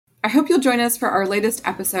I hope you'll join us for our latest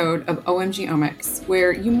episode of Omics,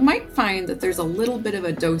 where you might find that there's a little bit of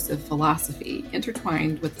a dose of philosophy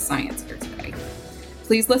intertwined with the science here today.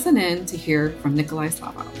 Please listen in to hear from Nikolai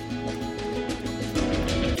Slavov.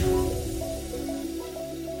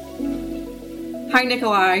 Hi,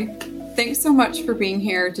 Nikolai. Thanks so much for being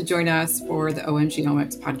here to join us for the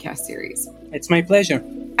Omics podcast series. It's my pleasure.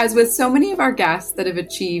 As with so many of our guests that have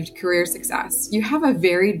achieved career success, you have a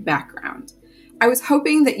varied background. I was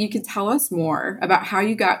hoping that you could tell us more about how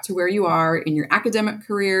you got to where you are in your academic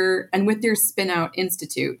career and with your spin-out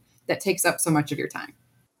institute that takes up so much of your time.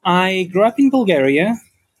 I grew up in Bulgaria,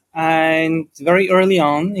 and very early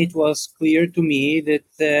on, it was clear to me that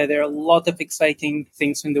there are a lot of exciting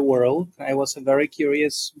things in the world. I was a very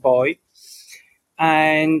curious boy,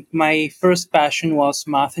 and my first passion was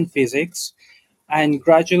math and physics. And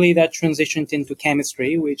gradually that transitioned into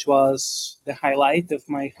chemistry, which was the highlight of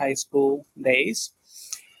my high school days.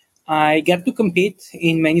 I got to compete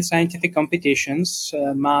in many scientific competitions,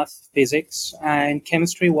 math, physics, and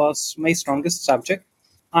chemistry was my strongest subject.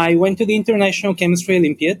 I went to the International Chemistry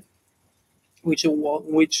Olympiad, which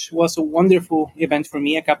was a wonderful event for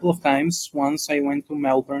me a couple of times. Once I went to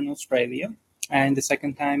Melbourne, Australia, and the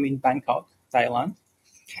second time in Bangkok, Thailand.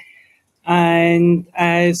 And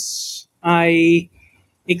as I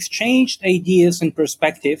exchanged ideas and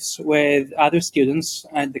perspectives with other students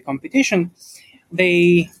at the competition,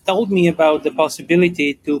 they told me about the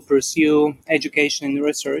possibility to pursue education and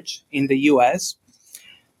research in the US.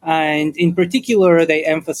 And in particular, they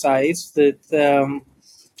emphasized that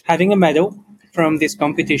having a medal from this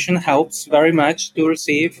competition helps very much to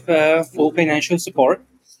receive full financial support.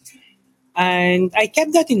 And I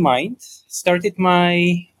kept that in mind, started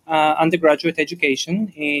my undergraduate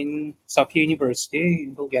education in Sofia University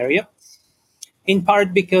in Bulgaria, in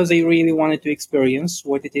part because I really wanted to experience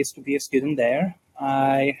what it is to be a student there.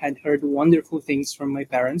 I had heard wonderful things from my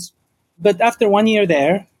parents. But after 1 year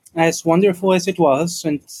there, as wonderful as it was,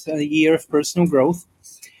 and a year of personal growth,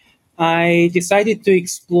 I decided to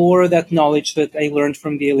explore that knowledge that I learned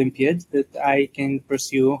from the Olympiad, that I can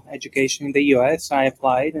pursue education in the US. I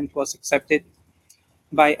applied and was accepted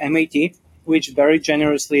by MIT, which very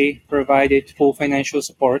generously provided full financial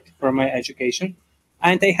support for my education.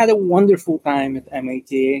 And I had a wonderful time at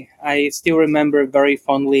MIT. I still remember very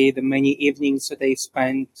fondly the many evenings that I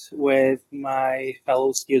spent with my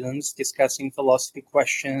fellow students discussing philosophy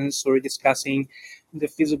questions or discussing the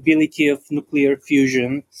feasibility of nuclear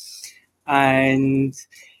fusion. And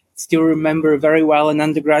still remember very well an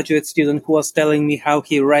undergraduate student who was telling me how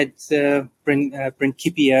he read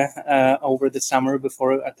Principia over the summer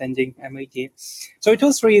before attending MIT. So it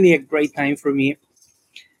was really a great time for me.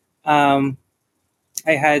 I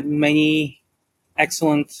had many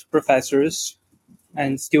excellent professors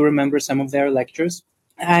and still remember some of their lectures.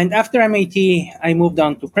 And after MIT, I moved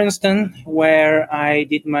on to Princeton, where I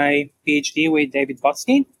did my PhD with David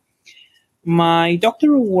Botstein. My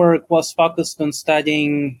doctoral work was focused on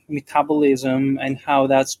studying metabolism and how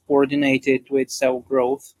that's coordinated with cell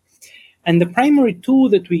growth. And the primary tool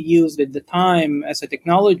that we used at the time as a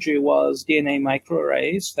technology was DNA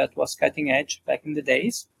microarrays. That was cutting edge back in the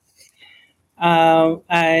days.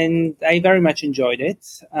 And I very much enjoyed it.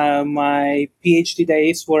 My PhD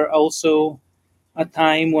days were also a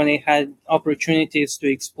time when I had opportunities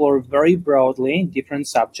to explore very broadly different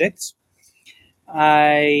subjects.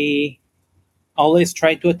 I always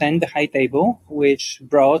tried to attend the high table, which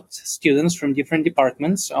brought students from different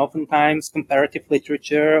departments, oftentimes comparative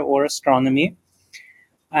literature or astronomy.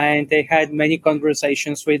 And I had many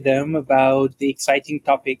conversations with them about the exciting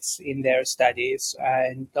topics in their studies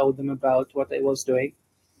and told them about what I was doing.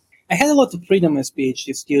 I had a lot of freedom as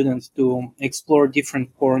PhD student to explore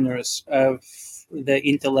different corners of the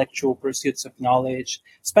intellectual pursuits of knowledge,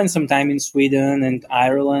 spend some time in Sweden and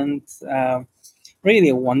Ireland, really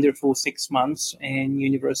a wonderful 6 months in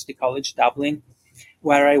University College Dublin,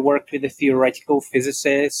 where I worked with a theoretical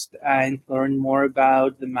physicist and learned more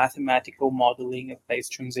about the mathematical modeling of phase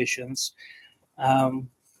transitions,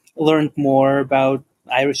 learned more about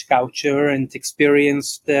Irish culture and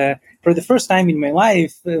experienced, for the first time in my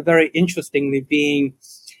life, very interestingly being,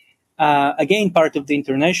 again, part of the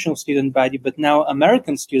international student body, but now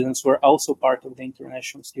American students were also part of the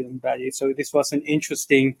international student body. So this was an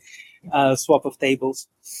interesting swap of tables.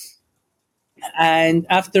 And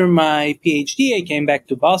after my PhD, I came back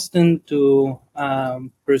to Boston to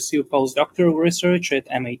pursue postdoctoral research at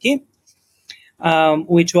MIT,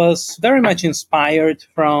 which was very much inspired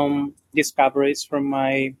from discoveries from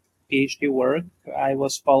my PhD work. I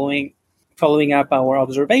was following up our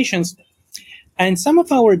observations, and some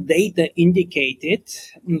of our data indicated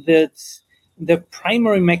that the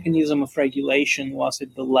primary mechanism of regulation was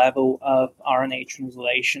at the level of RNA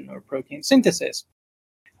translation or protein synthesis.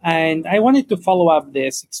 And I wanted to follow up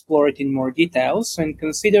this, explore it in more details, and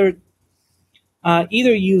consider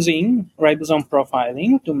either using ribosome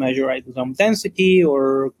profiling to measure ribosome density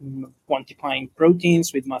or quantifying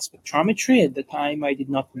proteins with mass spectrometry. At the time, I did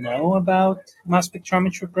not know about mass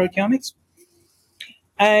spectrometry proteomics.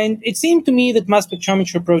 And it seemed to me that mass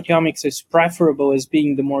spectrometry proteomics is preferable as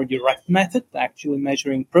being the more direct method, actually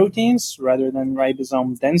measuring proteins rather than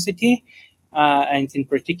ribosome density. And in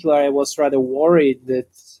particular, I was rather worried that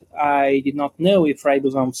I did not know if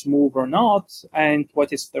ribosomes move or not, and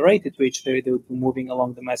what is the rate at which they would be moving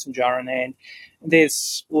along the messenger RNA. And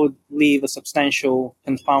this would leave a substantial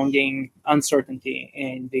confounding uncertainty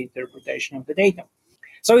in the interpretation of the data.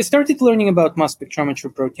 So I started learning about mass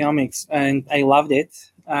spectrometry proteomics, and I loved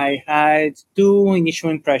it. I had two initial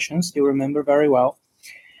impressions you remember very well.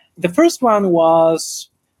 The first one was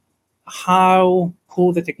how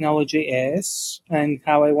cool the technology is and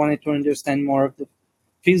how I wanted to understand more of the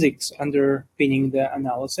physics underpinning the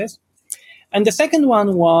analysis. And the second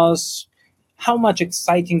one was how much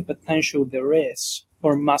exciting potential there is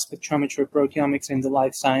for mass spectrometry proteomics in the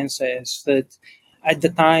life sciences that at the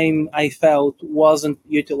time I felt wasn't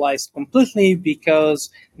utilized completely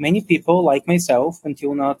because many people like myself,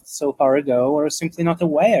 until not so far ago, are simply not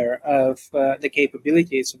aware of the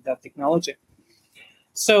capabilities of that technology.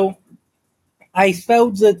 So I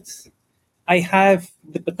felt that I have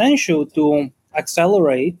the potential to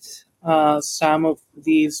accelerate some of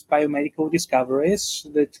these biomedical discoveries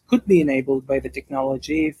that could be enabled by the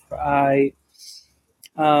technology if I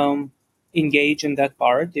engage in that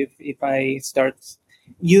part, if I start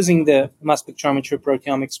using the mass spectrometry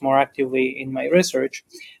proteomics more actively in my research.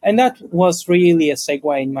 And that was really a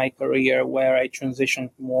segue in my career where I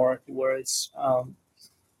transitioned more towards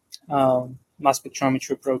mass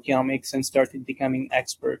spectrometry proteomics and started becoming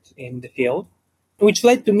expert in the field, which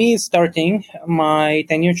led to me starting my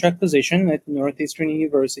tenure track position at Northeastern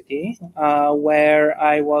University, where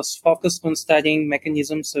I was focused on studying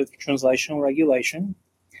mechanisms of translational regulation,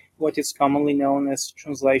 what is commonly known as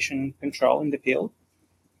translation control in the field.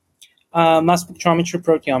 Mass spectrometry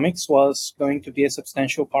proteomics was going to be a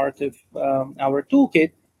substantial part of our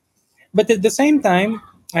toolkit, but at the same time,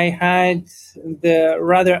 I had the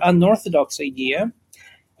rather unorthodox idea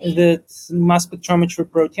that mass spectrometry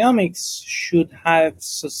proteomics should have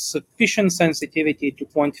sufficient sensitivity to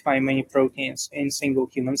quantify many proteins in single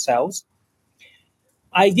human cells.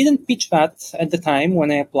 I didn't pitch that at the time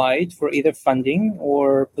when I applied for either funding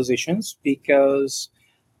or positions because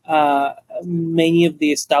many of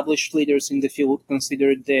the established leaders in the field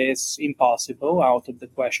considered this impossible, out of the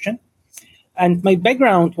question. And my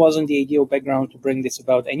background wasn't the ideal background to bring this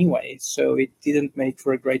about anyway, so it didn't make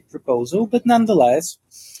for a great proposal. But nonetheless,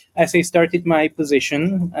 as I started my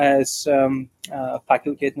position as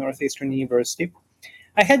faculty at Northeastern University,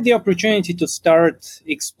 I had the opportunity to start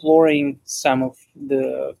exploring some of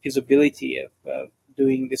the feasibility of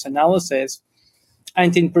doing this analysis.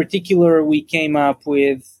 And in particular, we came up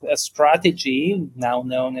with a strategy, now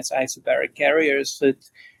known as isobaric carriers, that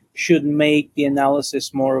should make the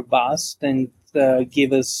analysis more robust and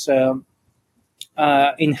give us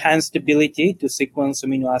enhanced ability to sequence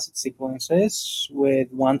amino acid sequences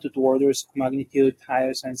with 1 to 2 orders of magnitude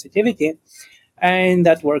higher sensitivity. And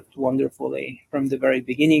that worked wonderfully from the very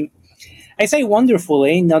beginning. I say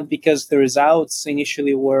wonderfully, not because the results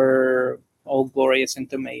initially were all glorious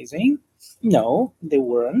and amazing. No, they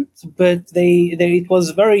weren't. But it was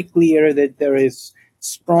very clear that there is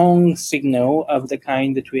strong signal of the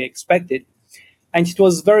kind that we expected. And it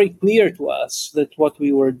was very clear to us that what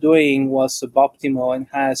we were doing was suboptimal and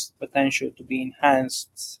has potential to be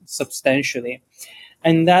enhanced substantially.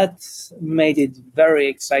 And that made it very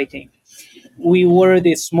exciting. We were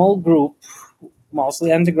this small group,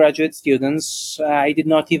 mostly undergraduate students. I did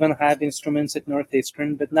not even have instruments at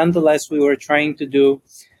Northeastern, but nonetheless, we were trying to do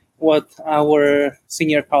what our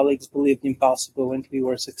senior colleagues believed impossible, and we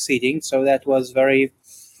were succeeding. So that was very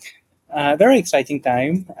exciting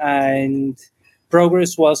time, and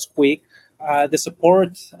progress was quick. The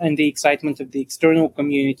support and the excitement of the external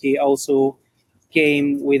community also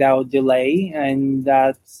came without delay, and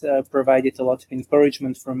that provided a lot of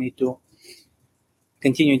encouragement for me to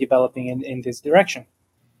continue developing in this direction.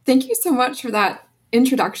 Thank you so much for that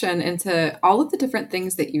introduction into all of the different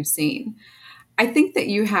things that you've seen. I think that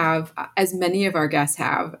you have, as many of our guests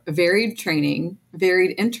have, varied training,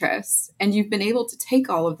 varied interests, and you've been able to take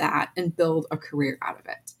all of that and build a career out of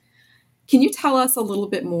it. Can you tell us a little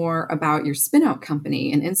bit more about your spinout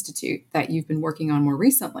company and institute that you've been working on more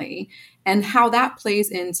recently and how that plays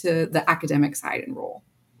into the academic side and role?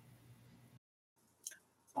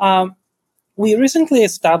 Um, we recently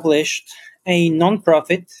established a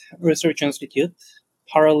nonprofit research institute,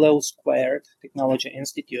 Parallel Squared Technology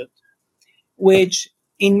Institute, which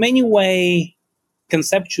in many ways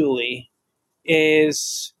conceptually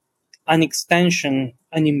is an extension,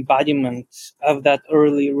 an embodiment of that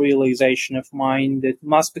early realization of mine that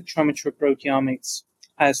mass spectrometry proteomics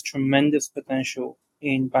has tremendous potential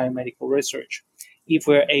in biomedical research if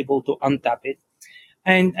we're able to untap it.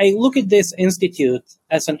 And I look at this institute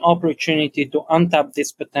as an opportunity to untap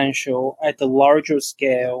this potential at a larger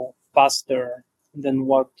scale, faster than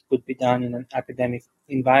what could be done in an academic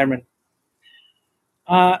environment.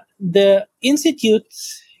 The institute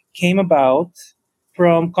came about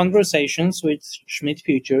from conversations with Schmidt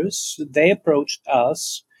Futures. They approached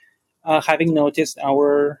us, having noticed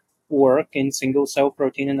our work in single cell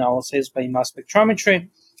protein analysis by mass spectrometry,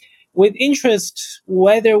 with interest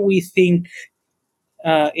whether we think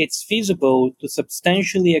it's feasible to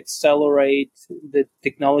substantially accelerate the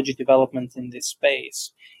technology development in this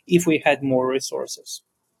space if we had more resources.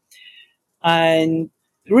 And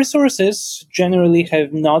resources generally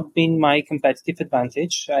have not been my competitive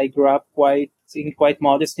advantage. I grew up in quite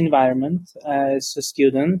modest environment as a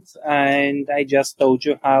student, and I just told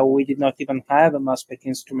you how we did not even have a mass spec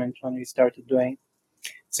instrument when we started doing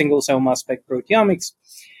single cell mass spec proteomics.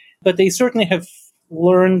 But they certainly have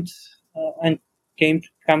learned and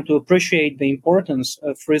come to appreciate the importance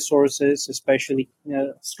of resources, especially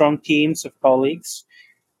strong teams of colleagues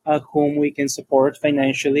whom we can support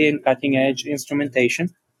financially and cutting edge instrumentation.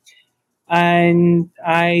 And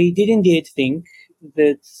I did indeed think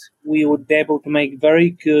that we would be able to make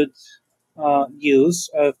very good use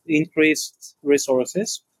of increased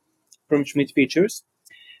resources from Schmidt Futures.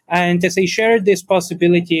 And as I shared this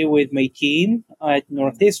possibility with my team at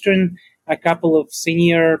Northeastern, a couple of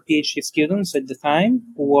senior PhD students at the time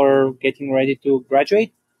who were getting ready to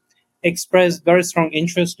graduate expressed very strong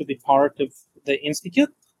interest to be part of the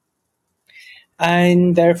institute.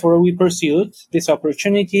 And therefore, we pursued this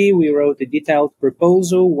opportunity. We wrote a detailed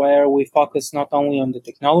proposal where we focus not only on the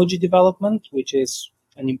technology development, which is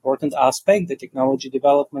an important aspect, the technology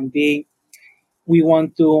development being we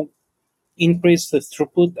want to increase the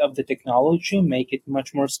throughput of the technology, make it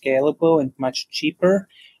much more scalable and much cheaper,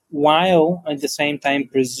 while at the same time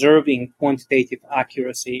preserving quantitative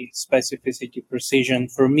accuracy, specificity, precision.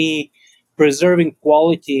 For me, preserving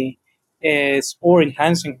quality or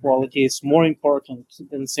enhancing quality is more important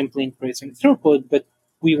than simply increasing throughput, but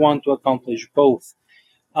we want to accomplish both.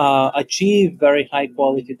 Achieve very high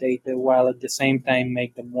quality data while at the same time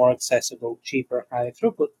make them more accessible, cheaper, high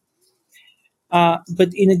throughput. But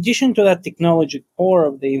in addition to that technology core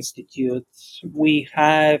of the Institute, we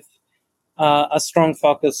have a strong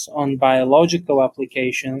focus on biological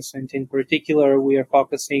applications. And in particular, we are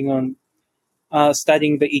focusing on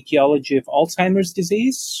studying the etiology of Alzheimer's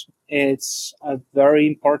disease. It's a very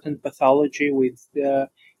important pathology with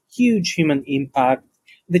huge human impact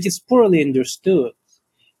that is poorly understood.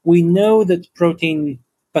 We know that protein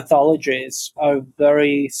pathologies are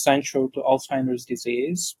very central to Alzheimer's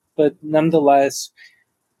disease, but nonetheless,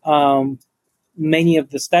 many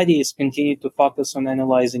of the studies continue to focus on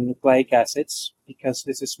analyzing nucleic acids because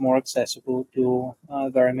this is more accessible to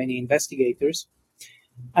very many investigators.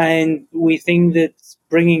 And we think that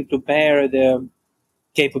bringing to bear the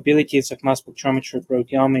capabilities of mass spectrometry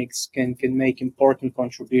proteomics can make important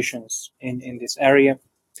contributions in this area.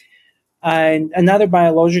 And another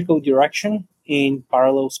biological direction in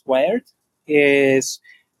Parallel Squared is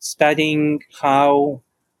studying how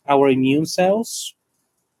our immune cells,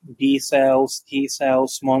 B cells, T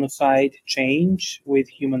cells, monocyte change with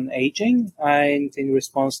human aging and in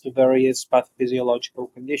response to various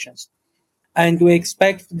pathophysiological conditions. And we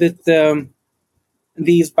expect that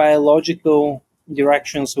these biological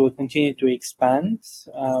directions will continue to expand.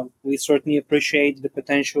 We certainly appreciate the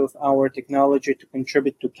potential of our technology to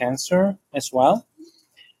contribute to cancer as well,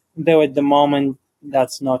 though at the moment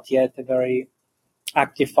that's not yet a very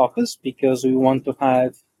active focus because we want to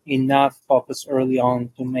have enough focus early on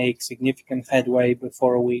to make significant headway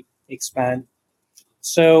before we expand.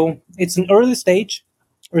 So it's an early stage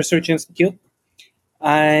research institute,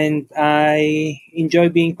 and I enjoy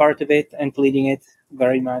being part of it and leading it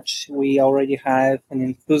very much. We already have an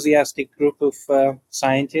enthusiastic group of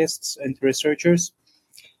scientists and researchers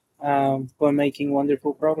who are making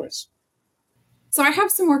wonderful progress. So I have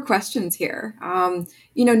some more questions here.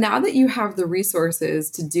 Now that you have the resources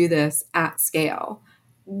to do this at scale,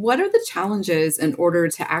 What are the challenges in order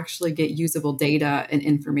to actually get usable data and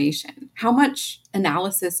information? How much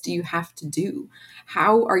analysis do you have to do?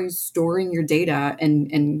 How are you storing your data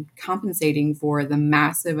and compensating for the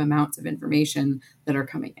massive amounts of information that are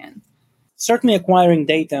coming in? Certainly, acquiring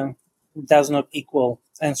data does not equal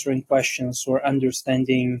answering questions or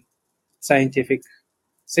understanding scientific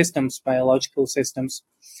systems, biological systems.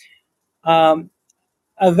 Um,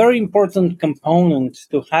 a very important component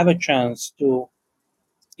to have a chance to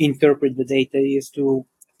interpret the data is to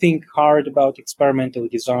think hard about experimental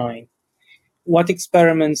design. What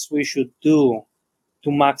experiments we should do to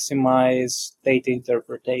maximize data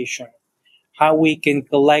interpretation, how we can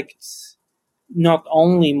collect not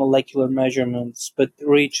only molecular measurements, but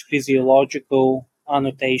rich physiological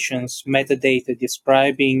annotations, metadata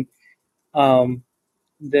describing um,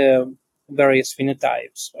 the various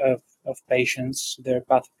phenotypes of patients, their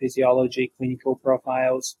pathophysiology, clinical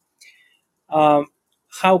profiles. Um,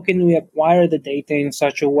 how can we acquire the data in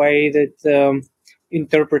such a way that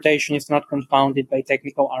interpretation is not confounded by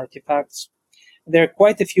technical artifacts? There are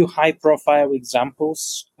quite a few high profile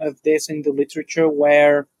examples of this in the literature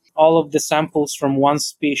where all of the samples from one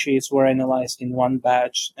species were analyzed in one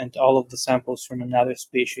batch and all of the samples from another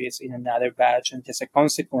species in another batch. And as a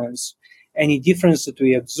consequence, any difference that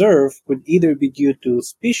we observe could either be due to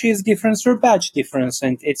species difference or batch difference,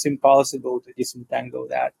 and it's impossible to disentangle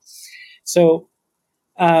that. So,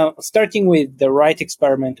 starting with the right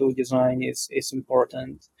experimental design is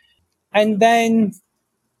important. And then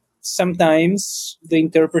sometimes the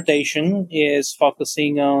interpretation is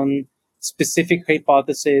focusing on specific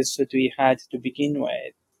hypotheses that we had to begin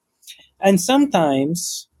with. And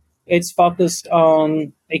sometimes it's focused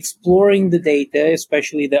on exploring the data,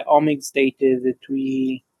 especially the omics data that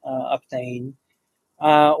we obtain,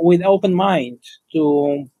 with open mind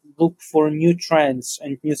to look for new trends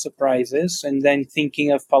and new surprises, and then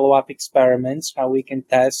thinking of follow-up experiments, how we can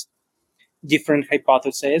test different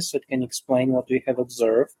hypotheses that can explain what we have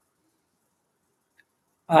observed.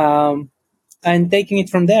 Um, and taking it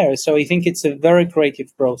from there. So I think it's a very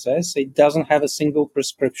creative process. It doesn't have a single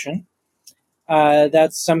prescription.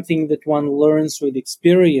 That's something that one learns with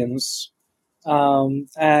experience,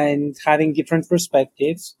 and having different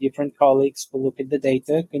perspectives, different colleagues who look at the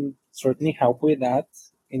data can certainly help with that.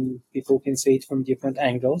 And people can see it from different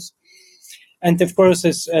angles. And of course,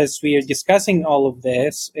 as we are discussing all of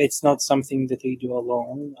this, it's not something that I do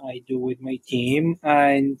alone. I do with my team,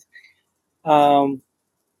 and um,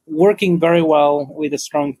 working very well with a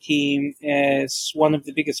strong team is one of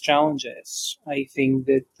the biggest challenges. I think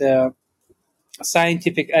that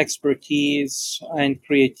scientific expertise and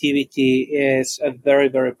creativity is a very,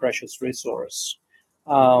 very precious resource.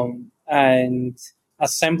 And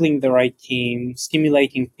assembling the right team,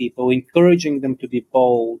 stimulating people, encouraging them to be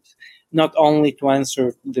bold, not only to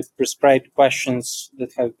answer the prescribed questions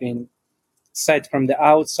that have been set from the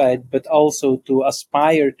outside, but also to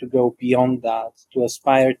aspire to go beyond that, to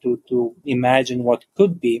aspire to imagine what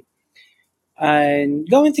could be and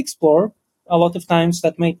go and explore. A lot of times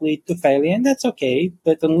that might lead to failure, and that's okay.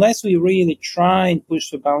 But unless we really try and push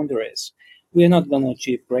the boundaries, we're not going to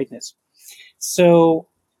achieve greatness. So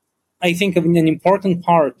I think an important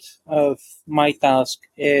part of my task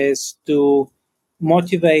is to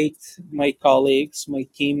motivate my colleagues, my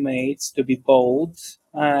teammates to be bold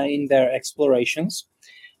in their explorations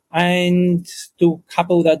and to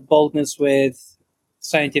couple that boldness with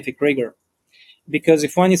scientific rigor. Because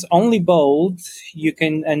if one is only bold, you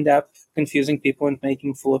can end up confusing people and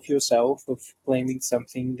making fool of yourself of claiming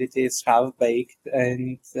something that is half-baked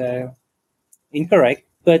and incorrect.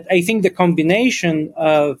 But I think the combination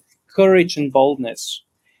of courage and boldness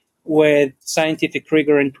with scientific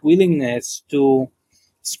rigor and willingness to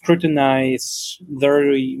scrutinize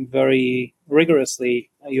very, very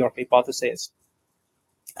rigorously your hypotheses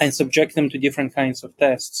and subject them to different kinds of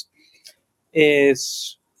tests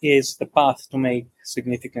is the path to make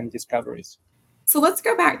significant discoveries. So let's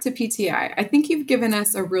go back to PTI. I think you've given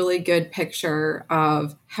us a really good picture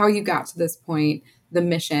of how you got to this point, the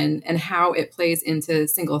mission, and how it plays into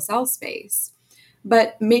single cell space.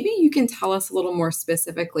 But maybe you can tell us a little more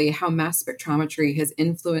specifically how mass spectrometry has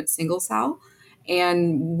influenced single cell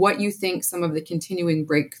and what you think some of the continuing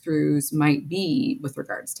breakthroughs might be with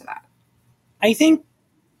regards to that. I think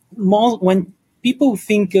when people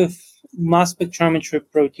think of mass spectrometry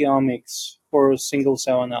proteomics for single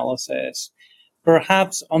cell analysis,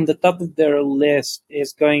 perhaps on the top of their list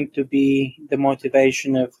is going to be the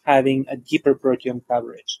motivation of having a deeper proteome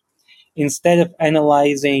coverage. Instead of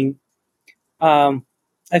analyzing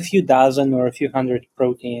a few dozen or a few hundred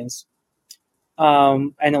proteins,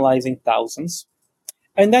 analyzing thousands.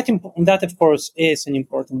 And that, of course, is an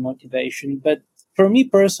important motivation. But for me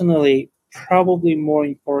personally, probably more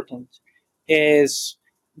important is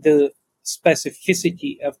the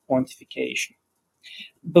specificity of quantification.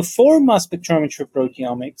 Before mass spectrometry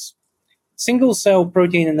proteomics, single cell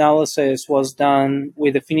protein analysis was done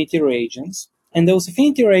with affinity reagents, and those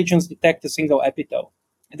affinity reagents detect a single epitope.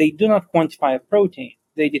 They do not quantify a protein,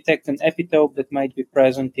 they detect an epitope that might be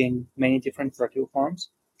present in many different proteoforms.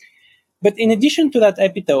 But in addition to that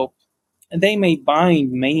epitope, they may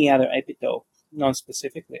bind many other epitopes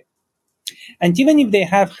non-specifically. And even if they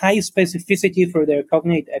have high specificity for their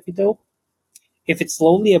cognate epitope, if it's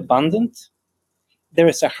lowly abundant, there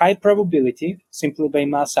is a high probability, simply by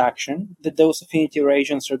mass action, that those affinity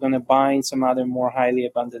reagents are going to bind some other more highly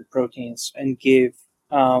abundant proteins and give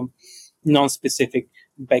non-specific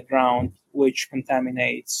background, which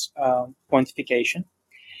contaminates quantification.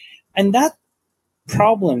 And that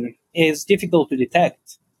problem is difficult to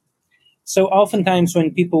detect. So oftentimes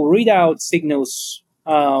when people read out signals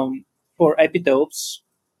for epitopes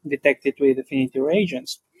detected with affinity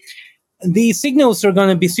reagents, the signals are going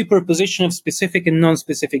to be superposition of specific and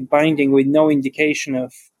non-specific binding with no indication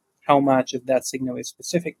of how much of that signal is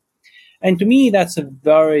specific. And to me, that's a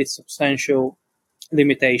very substantial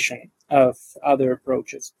limitation of other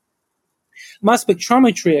approaches. Mass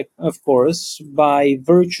spectrometry, of course, by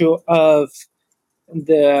virtue of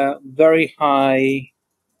the very high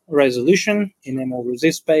resolution in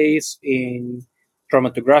MO-resist space, in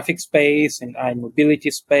chromatographic space, in ion mobility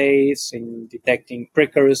space, in detecting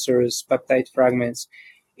precursors, peptide fragments,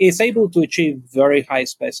 is able to achieve very high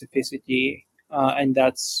specificity. And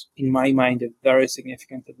that's, in my mind, a very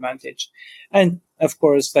significant advantage. And of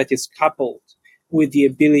course, that is coupled with the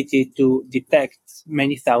ability to detect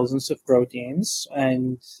many thousands of proteins.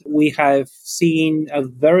 And we have seen a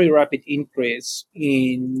very rapid increase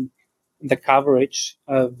in the coverage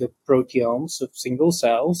of the proteomes of single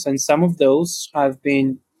cells, and some of those have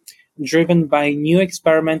been driven by new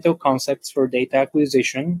experimental concepts for data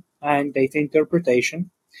acquisition and data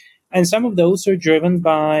interpretation, and some of those are driven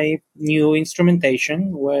by new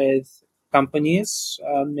instrumentation with companies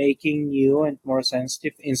making new and more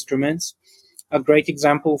sensitive instruments. A great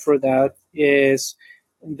example for that is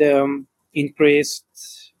the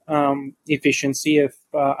increased efficiency of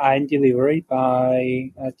ion delivery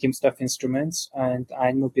by timsTOF instruments and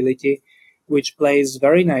ion mobility, which plays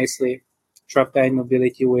very nicely trapped ion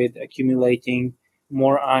mobility with accumulating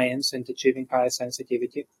more ions and achieving higher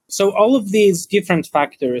sensitivity. So all of these different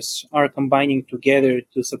factors are combining together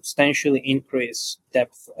to substantially increase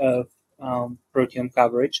depth of proteome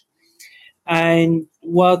coverage. And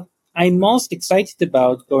what I'm most excited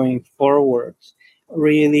about going forward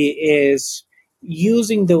really is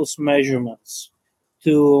using those measurements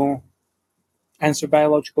to answer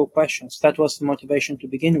biological questions. That was the motivation to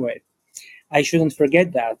begin with. I shouldn't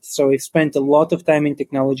forget that. So I've spent a lot of time in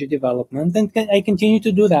technology development, and I continue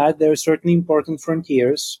to do that. There are certainly important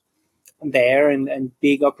frontiers there and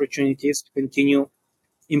big opportunities to continue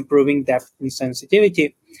improving depth and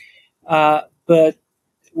sensitivity. But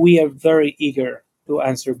we are very eager to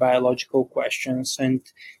answer biological questions, and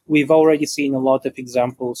we've already seen a lot of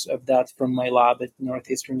examples of that from my lab at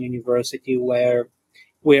Northeastern University, where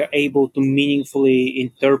we're able to meaningfully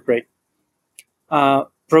interpret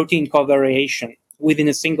protein covariation within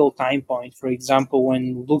a single time point. For example,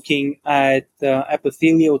 when looking at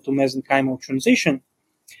epithelial to mesenchymal transition,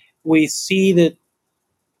 we see that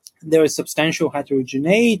there is substantial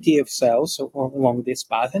heterogeneity of cells along this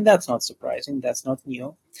path, and that's not surprising, that's not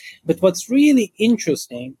new. But what's really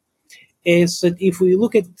interesting is that if we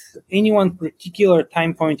look at any one particular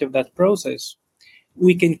time point of that process,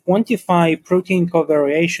 we can quantify protein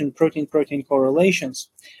covariation, protein-protein correlations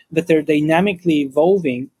that are dynamically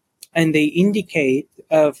evolving, and they indicate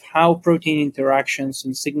of how protein interactions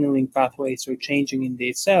and signaling pathways are changing in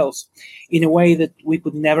these cells in a way that we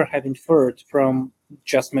could never have inferred from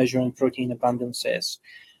just measuring protein abundances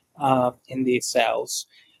in these cells.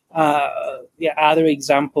 Other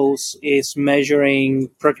examples is measuring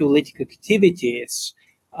proteolytic activities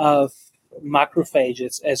of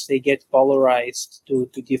macrophages as they get polarized to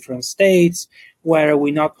different states, where we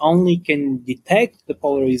not only can detect the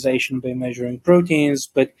polarization by measuring proteins,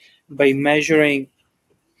 but by measuring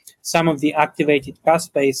some of the activated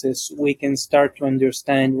caspases, we can start to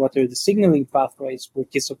understand what are the signaling pathways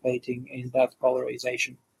participating in that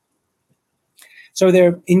polarization. So there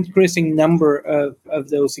are increasing number of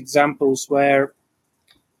those examples where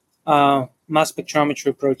mass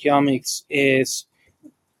spectrometry proteomics is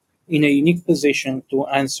in a unique position to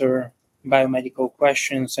answer biomedical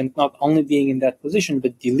questions, and not only being in that position,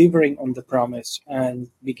 but delivering on the promise and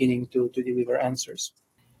beginning to deliver answers.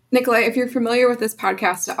 Nikolai, if you're familiar with this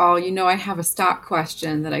podcast at all, you know I have a stock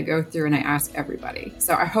question that I go through and I ask everybody.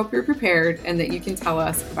 So I hope you're prepared and that you can tell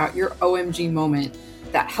us about your OMG moment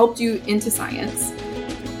that helped you into science.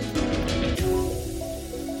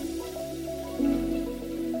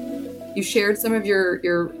 You shared some of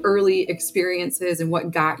your early experiences and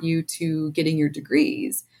what got you to getting your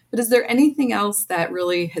degrees. But is there anything else that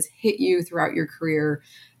really has hit you throughout your career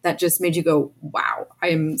that just made you go, wow, I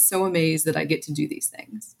am so amazed that I get to do these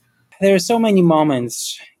things? There are so many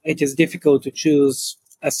moments. It is difficult to choose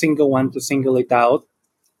a single one to single it out.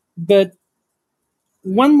 But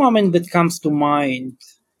one moment that comes to mind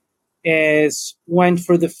is when,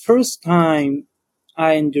 for the first time,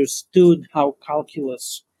 I understood how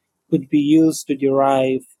calculus could be used to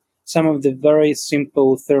derive some of the very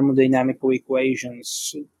simple thermodynamical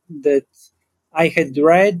equations that I had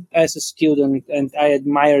read as a student and I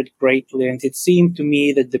admired greatly. And it seemed to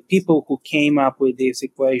me that the people who came up with these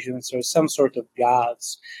equations are some sort of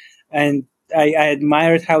gods. And I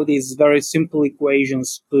admired how these very simple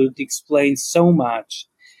equations could explain so much,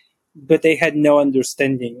 but they had no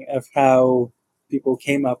understanding of how people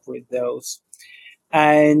came up with those.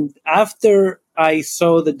 And after I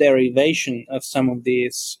saw the derivation of some of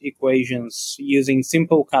these equations using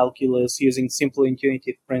simple calculus, using simple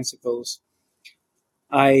intuitive principles,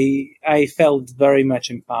 I felt very much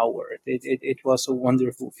empowered. It was a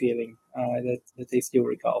wonderful feeling that I still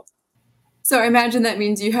recall. So I imagine that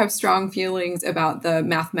means you have strong feelings about the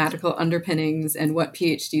mathematical underpinnings and what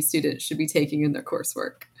PhD students should be taking in their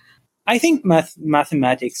coursework. I think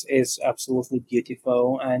mathematics is absolutely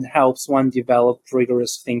beautiful and helps one develop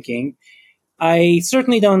rigorous thinking. I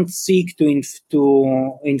certainly don't seek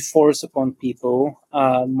to enforce upon people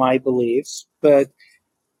my beliefs, but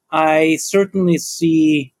I certainly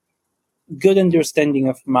see good understanding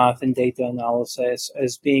of math and data analysis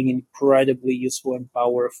as being incredibly useful and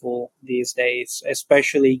powerful these days,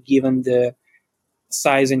 especially given the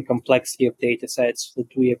size and complexity of data sets that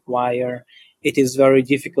we acquire. It is very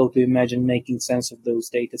difficult to imagine making sense of those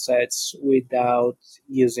data sets without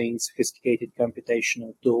using sophisticated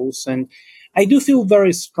computational tools. And I do feel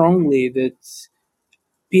very strongly that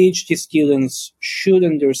PhD students should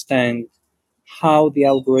understand how the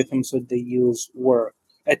algorithms that they use work,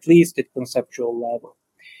 at least at conceptual level.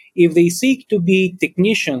 If they seek to be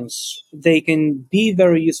technicians, they can be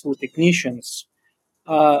very useful technicians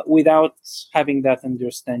without having that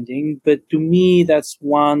understanding. But to me, that's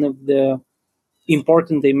one of the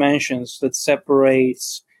important dimensions that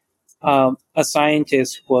separates a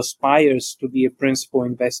scientist who aspires to be a principal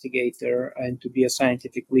investigator and to be a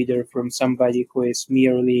scientific leader from somebody who is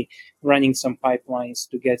merely running some pipelines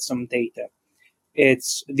to get some data.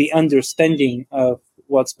 It's the understanding of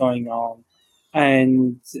what's going on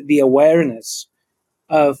and the awareness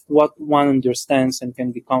of what one understands and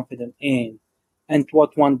can be confident in, and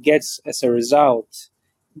what one gets as a result,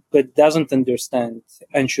 but doesn't understand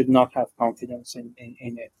and should not have confidence in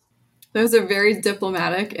it. That was a very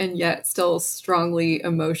diplomatic and yet still strongly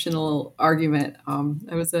emotional argument.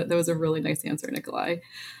 That was a really nice answer, Nikolai.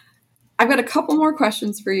 I've got a couple more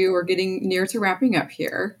questions for you. We're getting near to wrapping up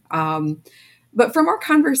here. But from our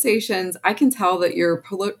conversations, I can tell that your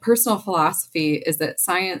personal philosophy is that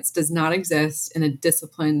science does not exist in a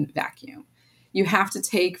discipline vacuum. You have to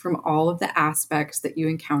take from all of the aspects that you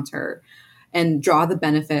encounter and draw the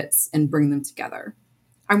benefits and bring them together.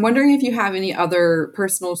 I'm wondering if you have any other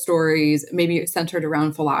personal stories, maybe centered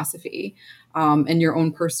around philosophy and your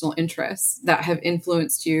own personal interests that have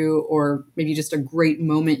influenced you, or maybe just a great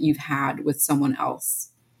moment you've had with someone else.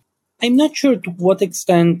 I'm not sure to what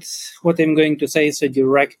extent what I'm going to say is a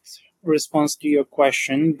direct response to your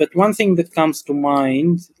question, but one thing that comes to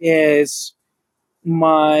mind is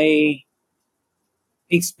my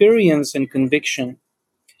experience and conviction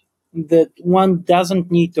that one doesn't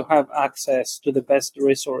need to have access to the best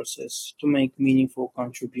resources to make meaningful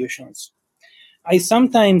contributions. I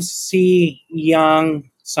sometimes see young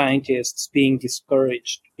scientists being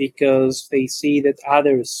discouraged because they see that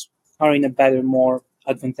others are in a better, more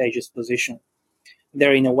advantageous position.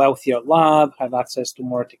 They're in a wealthier lab, have access to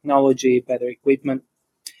more technology, better equipment.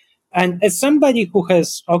 And as somebody who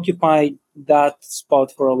has occupied that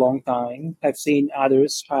spot for a long time, I've seen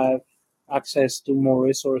others have access to more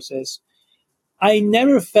resources. I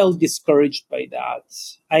never felt discouraged by that.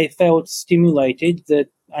 I felt stimulated that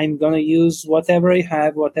I'm going to use whatever I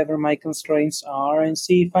have, whatever my constraints are, and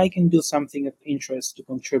see if I can do something of interest to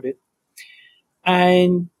contribute.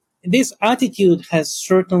 And this attitude has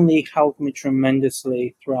certainly helped me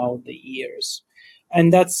tremendously throughout the years.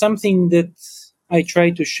 And that's something that I try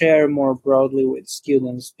to share more broadly with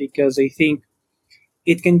students, because I think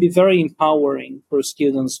it can be very empowering for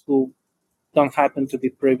students who don't happen to be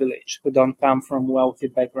privileged, who don't come from wealthy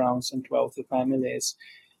backgrounds and wealthy families.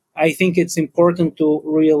 I think it's important to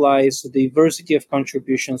realize the diversity of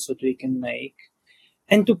contributions that we can make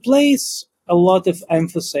and to place a lot of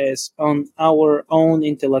emphasis on our own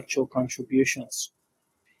intellectual contributions.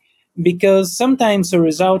 Because sometimes a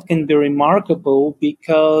result can be remarkable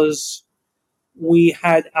because we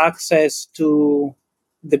had access to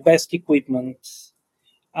the best equipment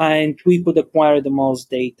and we could acquire the most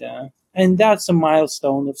data. And that's a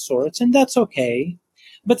milestone of sorts, and that's okay.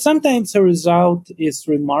 But sometimes a result is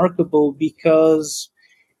remarkable because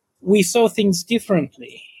we saw things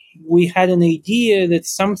differently. We had an idea that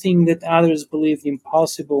something that others believed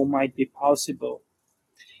impossible might be possible.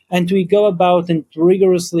 And we go about and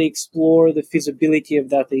rigorously explore the feasibility of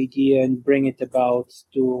that idea and bring it about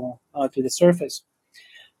to the surface.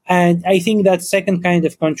 And I think that second kind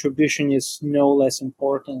of contribution is no less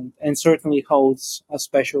important and certainly holds a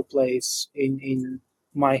special place in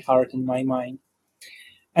my heart and my mind.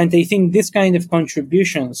 And I think this kind of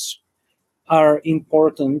contributions are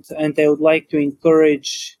important, and I would like to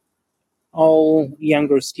encourage all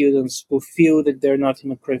younger students who feel that they're not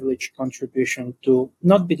in a privileged contribution to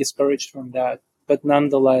not be discouraged from that, but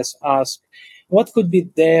nonetheless ask what could be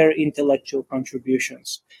their intellectual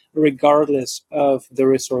contributions, regardless of the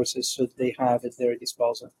resources that they have at their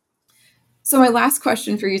disposal. So, my last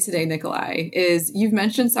question for you today, Nikolai, is you've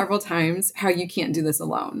mentioned several times how you can't do this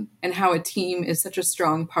alone and how a team is such a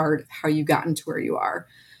strong part of how you gotten to where you are.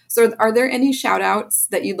 So, are there any shout outs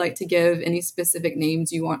that you'd like to give, any specific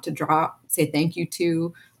names you want to drop, say thank you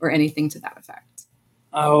to, or anything to that effect?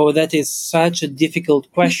 Oh, that is such a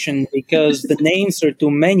difficult question because the names are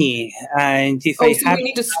too many. And if Oh, I so have, we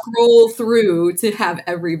need to scroll through to have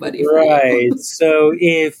everybody for you. right, so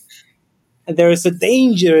if there's a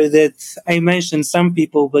danger that I mention some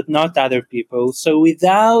people but not other people. So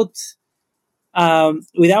without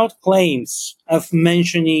claims of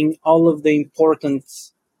mentioning all of the important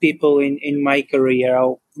people in my career,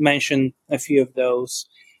 I'll mention a few of those.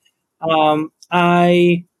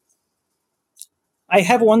 I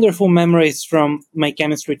have wonderful memories from my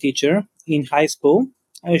chemistry teacher in high school.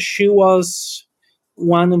 She was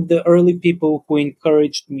one of the early people who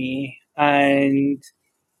encouraged me, and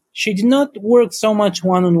she did not work so much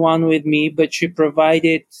one on one with me, but she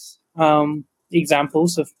provided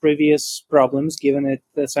examples of previous problems given at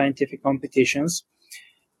the scientific competitions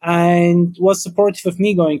and was supportive of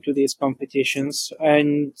me going to these competitions.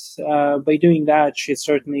 And by doing that, she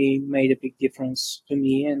certainly made a big difference to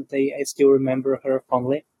me, and I still remember her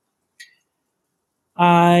fondly.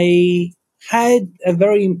 I had a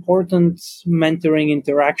very important mentoring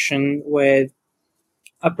interaction with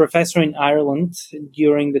a professor in Ireland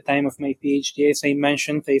during the time of my PhD. As I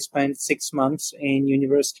mentioned, I spent 6 months in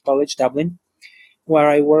University College Dublin, where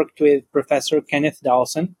I worked with Professor Kenneth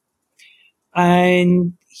Dawson.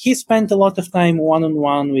 And he spent a lot of time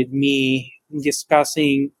one-on-one with me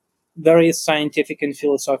discussing various scientific and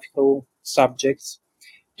philosophical subjects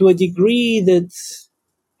to a degree that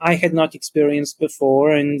I had not experienced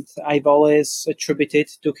before, and I've always attributed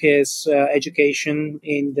to his education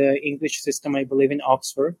in the English system, I believe in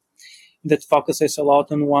Oxford, that focuses a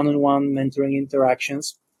lot on one-on-one mentoring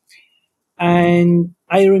interactions. And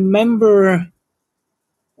I remember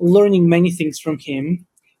learning many things from him,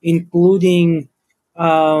 including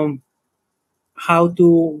um, how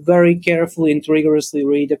to very carefully and rigorously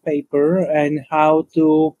read a paper and how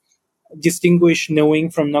to distinguish knowing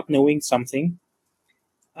from not knowing something.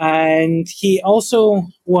 And he also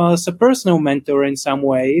was a personal mentor in some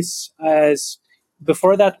ways, as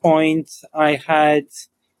before that point, I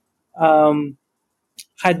um,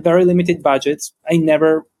 had very limited budgets. I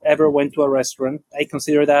never ever went to a restaurant. I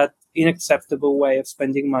consider that unacceptable way of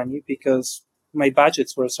spending money because my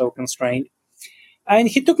budgets were so constrained. And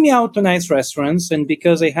he took me out to nice restaurants, and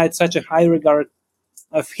because I had such a high regard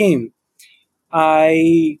of him,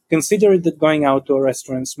 I considered that going out to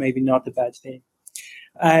restaurants maybe not a bad thing.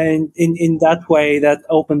 And in that way, that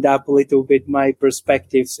opened up a little bit my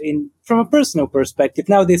perspectives from a personal perspective.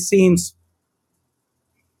 Now, this seems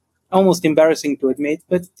almost embarrassing to admit,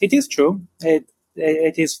 but it is true. It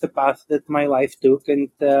is the path that my life took, and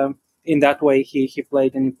in that way, he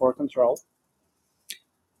played an important role.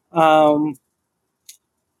 Um,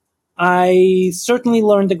 I certainly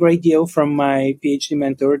learned a great deal from my PhD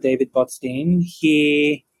mentor, David Botstein.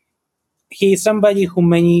 He is somebody who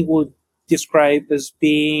many would describe as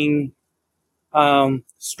being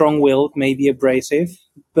strong-willed, maybe abrasive,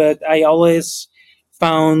 but I always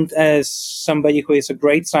found as somebody who is a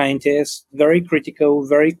great scientist, very critical,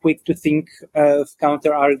 very quick to think of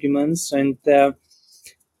counter arguments, and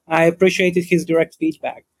I appreciated his direct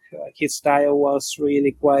feedback. His style was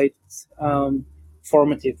really quite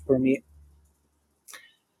formative for me.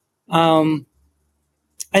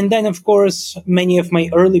 And then, of course, many of my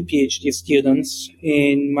early PhD students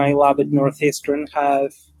in my lab at Northeastern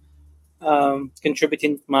have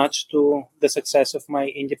contributed much to the success of my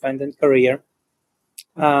independent career.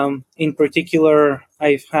 In particular,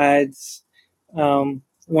 I've had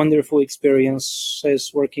wonderful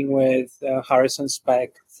experiences working with Harrison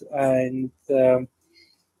Specht and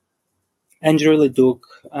Andrew Leduc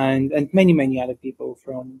and many, many other people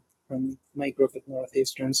from my group at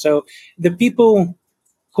Northeastern. So the people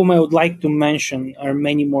whom I would like to mention are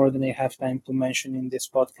many more than I have time to mention in this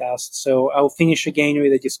podcast. So I'll finish again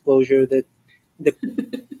with a disclosure that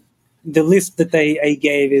the list that I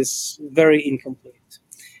gave is very incomplete.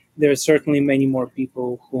 There are certainly many more people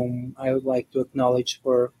whom I would like to acknowledge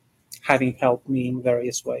for having helped me in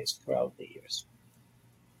various ways throughout the years.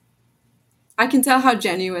 I can tell how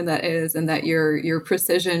genuine that is, and that your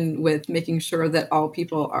precision with making sure that all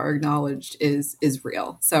people are acknowledged is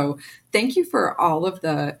real. So thank you for all of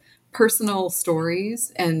the personal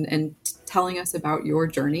stories and telling us about your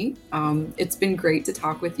journey. It's been great to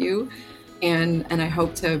talk with you, and I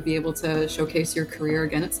hope to be able to showcase your career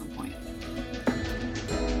again at some point.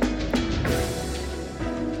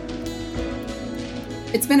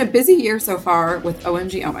 It's been a busy year so far with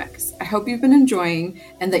OMG Omics. I hope you've been enjoying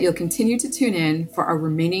and that you'll continue to tune in for our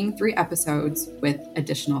remaining 3 episodes with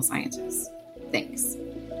additional scientists. Thanks.